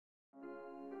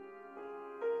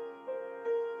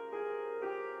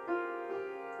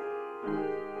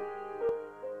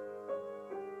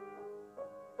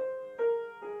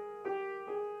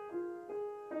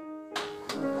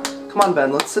Come on,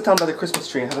 Ben, let's sit down by the Christmas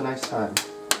tree and have a nice time.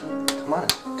 Come on now.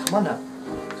 Come on now.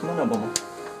 Come on now, Bomo.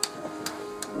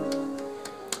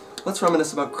 Let's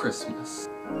reminisce about Christmas.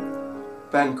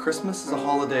 Ben, Christmas is a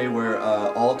holiday where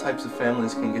all types of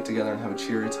families can get together and have a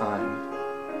cheery time.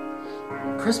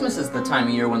 Christmas is the time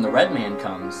of year when the red man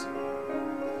comes.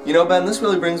 You know, Ben, this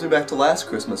really brings me back to last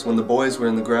Christmas when the boys were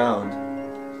in the ground.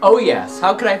 Oh yes,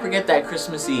 how could I forget that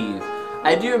Christmas Eve?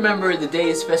 I do remember the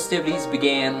day's festivities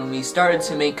began when we started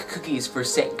to make cookies for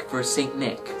Saint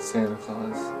Nick. Santa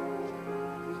Claus.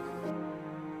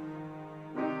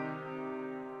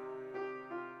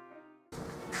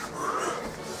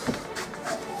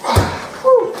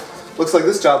 Looks like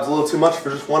this job's a little too much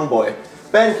for just one boy.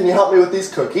 Ben, can you help me with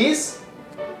these cookies?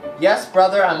 Yes,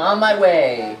 brother, I'm on my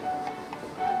way.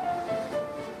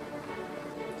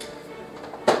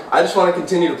 I just want to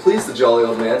continue to please the jolly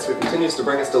old man so he continues to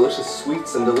bring us delicious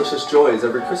sweets and delicious joys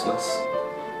every Christmas.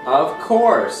 Of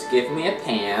course. Give me a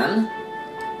pan.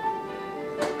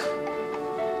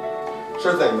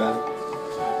 Sure thing, Ben.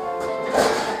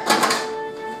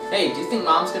 Hey, do you think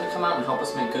Mom's gonna come out and help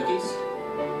us make cookies?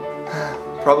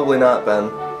 Probably not, Ben.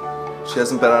 She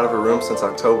hasn't been out of her room since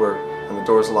October, and the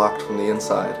door's locked from the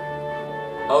inside.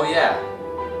 Oh yeah,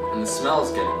 and the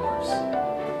smell's getting worse.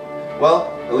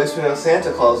 Well, at least we know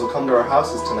Santa Claus will come to our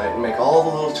houses tonight and make all the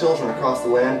little children across the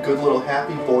land good little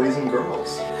happy boys and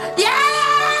girls.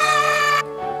 Yeah!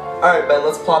 Alright, Ben,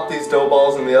 let's plop these dough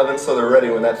balls in the oven so they're ready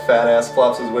when that fat ass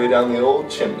flops his way down the old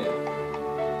chimney.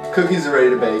 Cookies are ready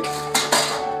to bake.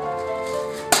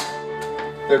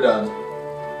 They're done.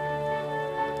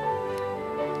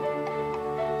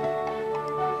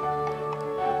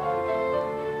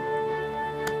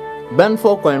 Ben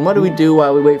Folkline, what do we do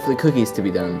while we wait for the cookies to be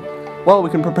done? Well,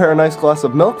 we can prepare a nice glass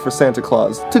of milk for Santa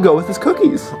Claus to go with his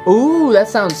cookies. Ooh, that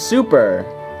sounds super.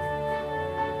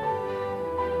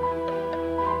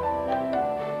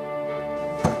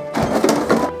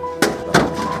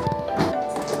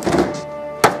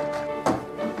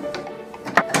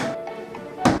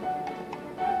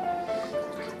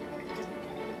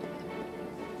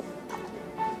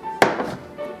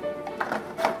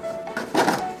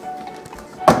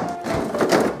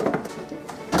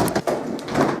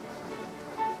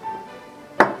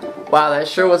 Wow, that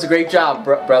sure was a great job,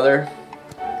 brother.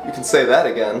 You can say that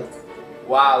again.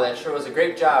 Wow, that sure was a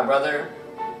great job, brother.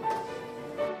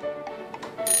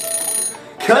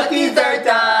 Cookies are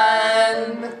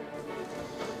done!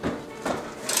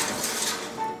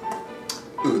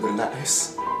 Ooh, they're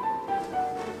nice.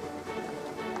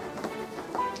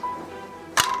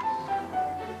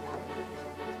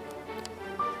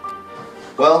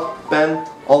 Well, Ben,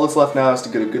 all that's left now is to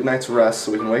get a good night's rest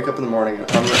so we can wake up in the morning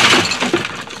and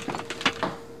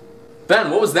Ben,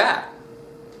 what was that?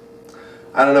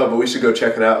 I don't know, but we should go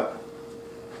check it out.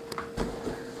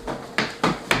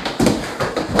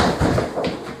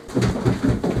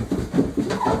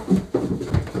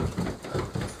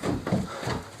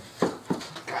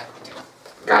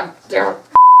 God damn it.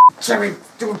 Jimmy,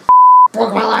 do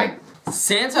broke my leg.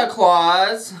 Santa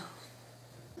Claus.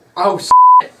 Oh,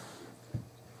 shit.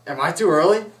 Am I too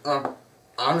early?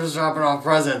 I'm just dropping off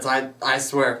presents, I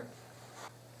swear.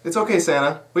 It's okay,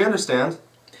 Santa. We understand.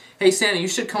 Hey, Santa, you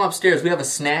should come upstairs. We have a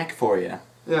snack for you.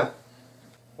 Yeah.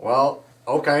 Well,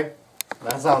 okay.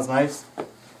 That sounds nice.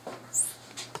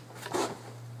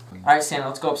 Alright, Santa,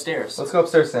 let's go upstairs. Let's go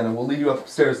upstairs, Santa. We'll lead you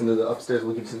upstairs into the upstairs.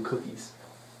 We'll give you some cookies.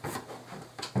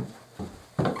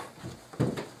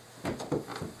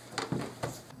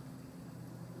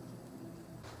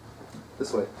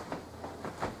 This way.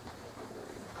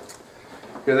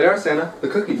 Here they are, Santa. The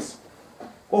cookies.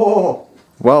 Oh.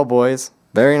 Well, boys,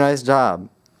 very nice job.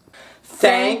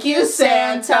 Thank you,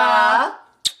 Santa!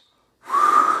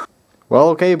 Well,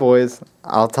 okay, boys.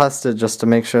 I'll test it just to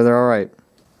make sure they're alright.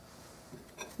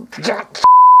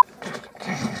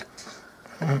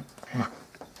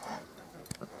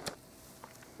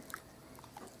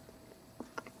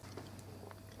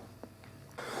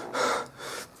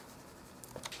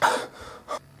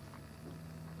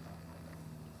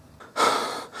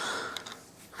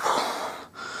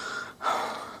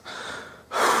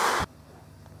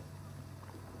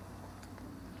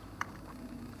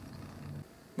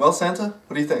 Well, Santa,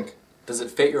 what do you think? Does it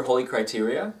fit your holy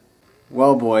criteria?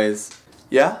 Well, boys,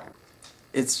 Yeah?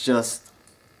 it's just...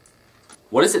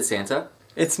 What is it, Santa?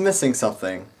 It's missing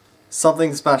something.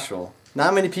 Something special.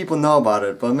 Not many people know about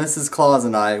it, but Mrs. Claus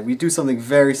and I, we do something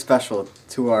very special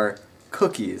to our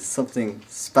cookies. Something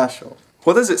special.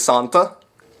 What is it, Santa?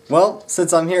 Well,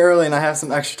 since I'm here early and I have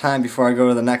some extra time before I go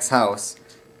to the next house,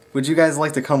 would you guys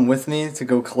like to come with me to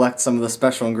go collect some of the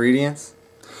special ingredients?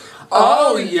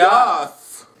 Oh, yes!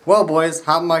 Well, boys,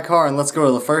 hop in my car and let's go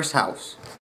to the first house.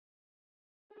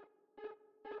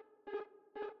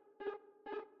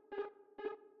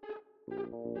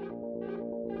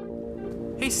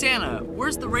 Hey Santa,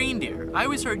 where's the reindeer? I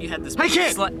always heard you had this. Hey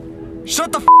kid!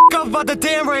 Shut the f up about the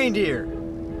damn reindeer!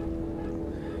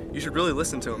 You should really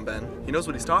listen to him, Ben. He knows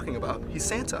what he's talking about. He's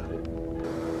Santa.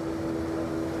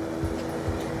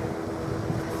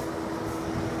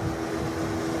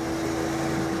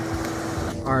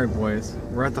 Alright, boys,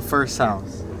 we're at the first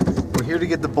house. We're here to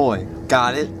get the boy.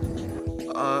 Got it?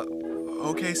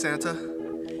 Okay, Santa.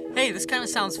 Hey, this kind of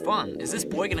sounds fun. Is this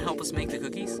boy gonna help us make the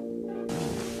cookies?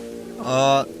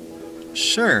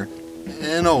 Sure.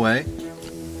 In a way.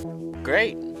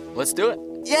 Great. Let's do it.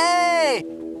 Yay!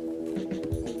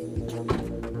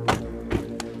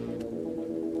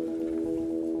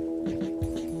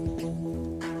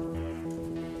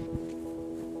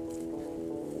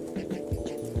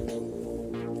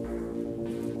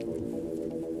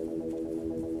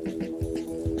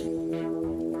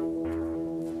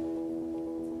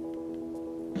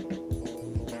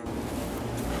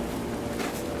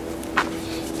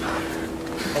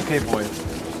 Okay, boys.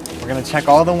 We're gonna check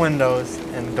all the windows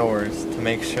and doors to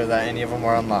make sure that any of them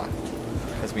are unlocked,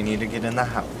 because we need to get in the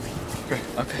house.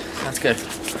 Okay, that's good.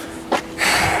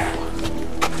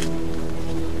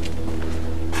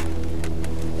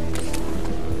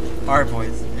 Alright,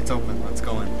 boys. It's open. Let's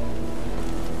go in.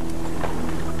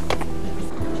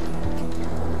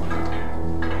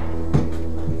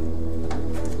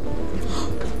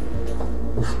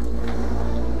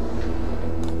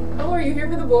 Oh, are you here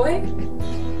for the boy?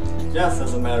 Yes,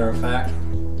 as a matter of fact.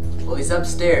 Well, he's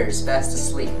upstairs, fast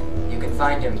asleep. You can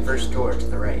find him first door to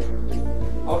the right.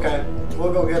 Okay,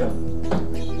 we'll go get him.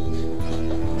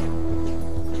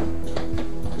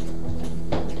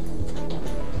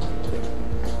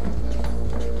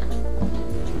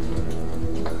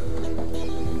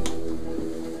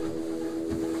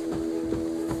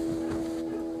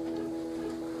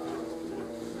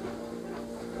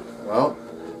 Well,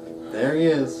 there he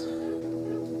is.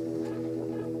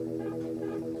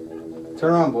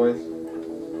 Turn on, boys.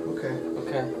 Okay.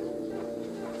 Okay.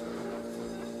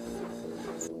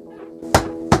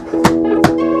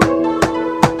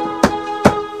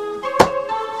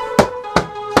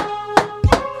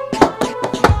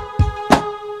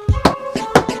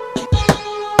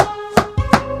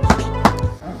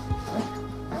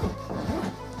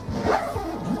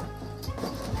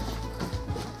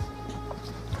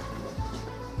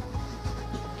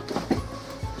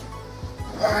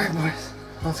 Alright, boys.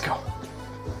 Let's go.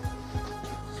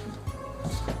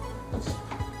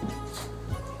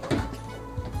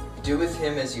 Do with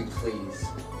him as you please.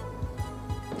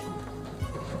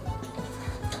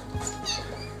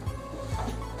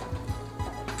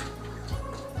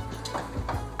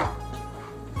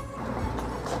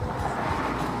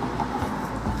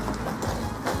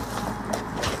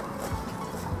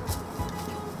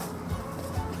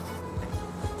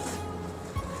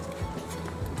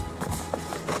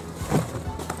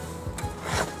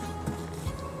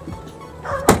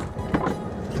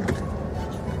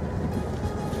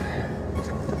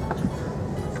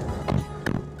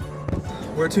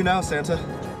 Where to now, Santa?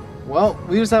 Well,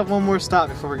 we just have one more stop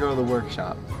before we go to the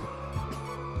workshop.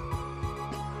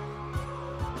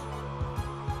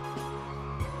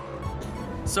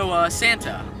 So,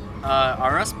 Santa,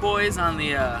 are us boys on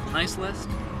the nice list?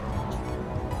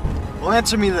 Well,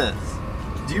 answer me this.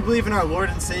 Do you believe in our Lord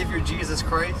and Savior, Jesus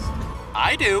Christ?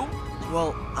 I do.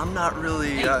 Well, I'm not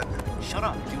really, Hey, shut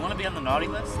up. Do you want to be on the naughty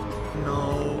list?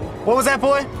 no. What was that,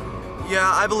 boy? Yeah,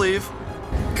 I believe.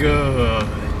 Good.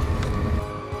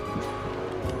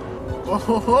 Whoa,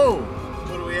 ho, ho.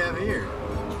 What do we have here?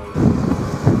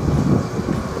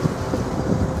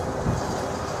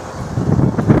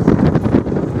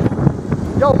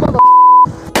 Yo, mother.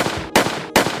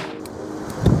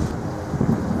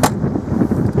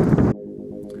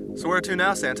 So where to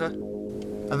now, Santa?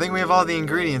 I think we have all the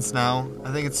ingredients now.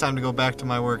 I think it's time to go back to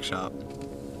my workshop.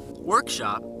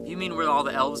 Workshop? You mean where all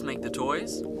the elves make the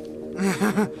toys?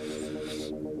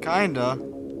 Kinda.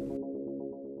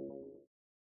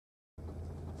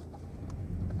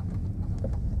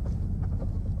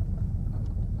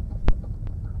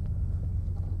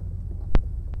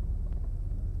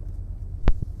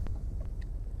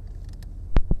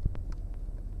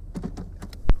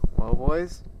 Well,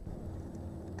 boys,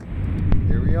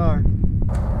 here we are.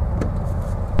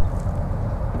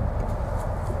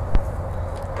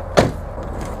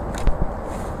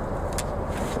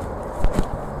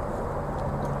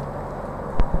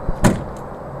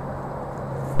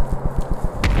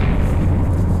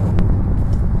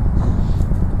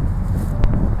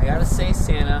 I gotta say,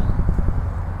 Santa,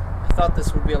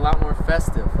 more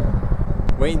festive.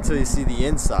 Wait until you see the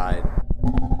inside.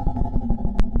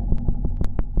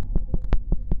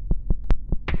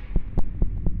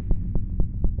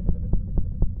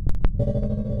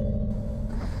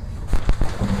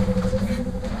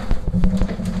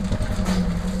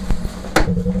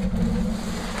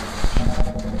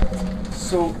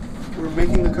 So, we're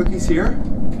making the cookies here?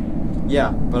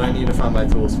 Yeah, but I need to find my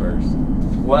tools first.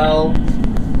 Well,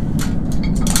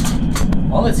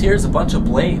 all that's here is a bunch of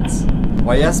blades.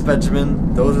 Why yes,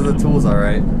 Benjamin, those are the tools,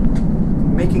 alright.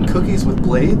 Making cookies with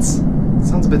blades?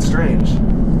 Sounds a bit strange.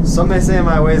 Some may say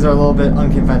my ways are a little bit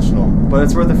unconventional, but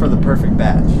it's worth it for the perfect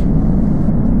batch.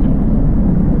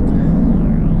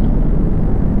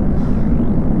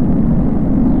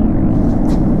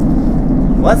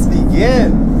 Let's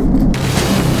begin!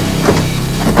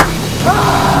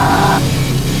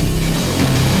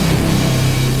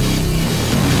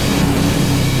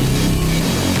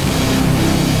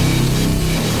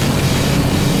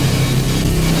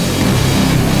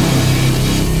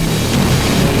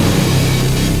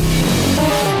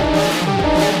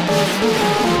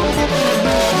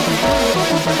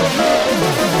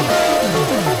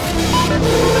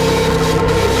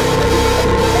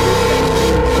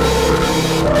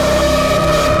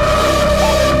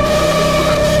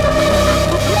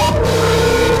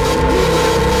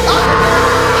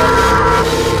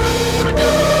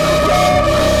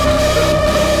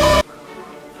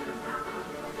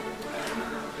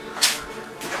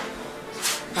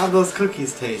 How'd those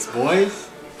cookies taste, boys?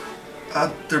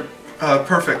 They're,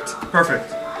 perfect.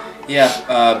 Perfect.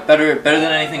 Yeah, better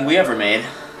than anything we ever made.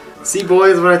 See,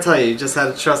 boys, what I tell you, you just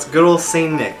had to trust good old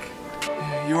Saint Nick.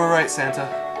 You were right, Santa.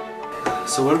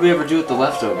 So what did we ever do with the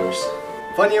leftovers?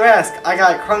 Funny you ask, I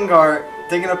got Krungar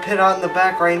digging a pit out in the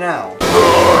back right now.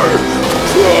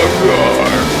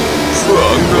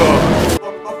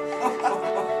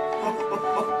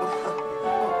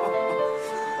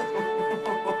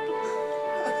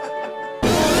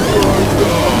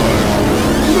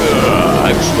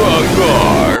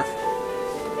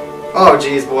 Oh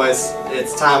geez, boys,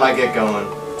 it's time I get going.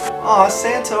 Aw,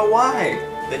 Santa, why?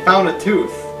 They found a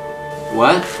tooth.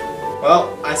 What?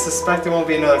 Well, I suspect it won't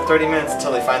be another 30 minutes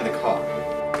until they find the car.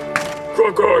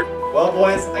 Well,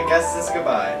 boys, I guess this is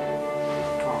goodbye.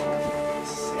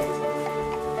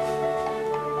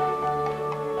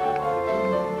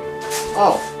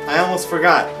 Oh, I almost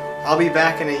forgot. I'll be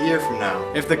back in a year from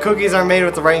now. If the cookies are made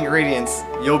with the right ingredients,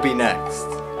 you'll be next.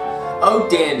 Oh,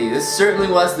 dandy, this certainly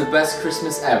was the best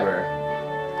Christmas ever.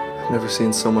 I've never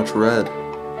seen so much red.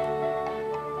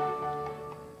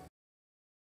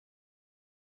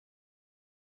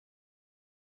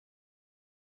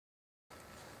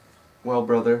 Well,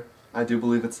 brother, I do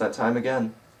believe it's that time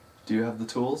again. Do you have the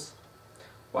tools?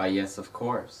 Why, yes, of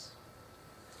course.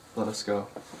 Let us go.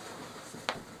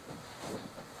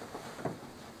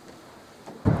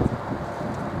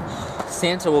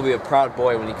 Santa will be a proud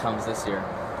boy when he comes this year.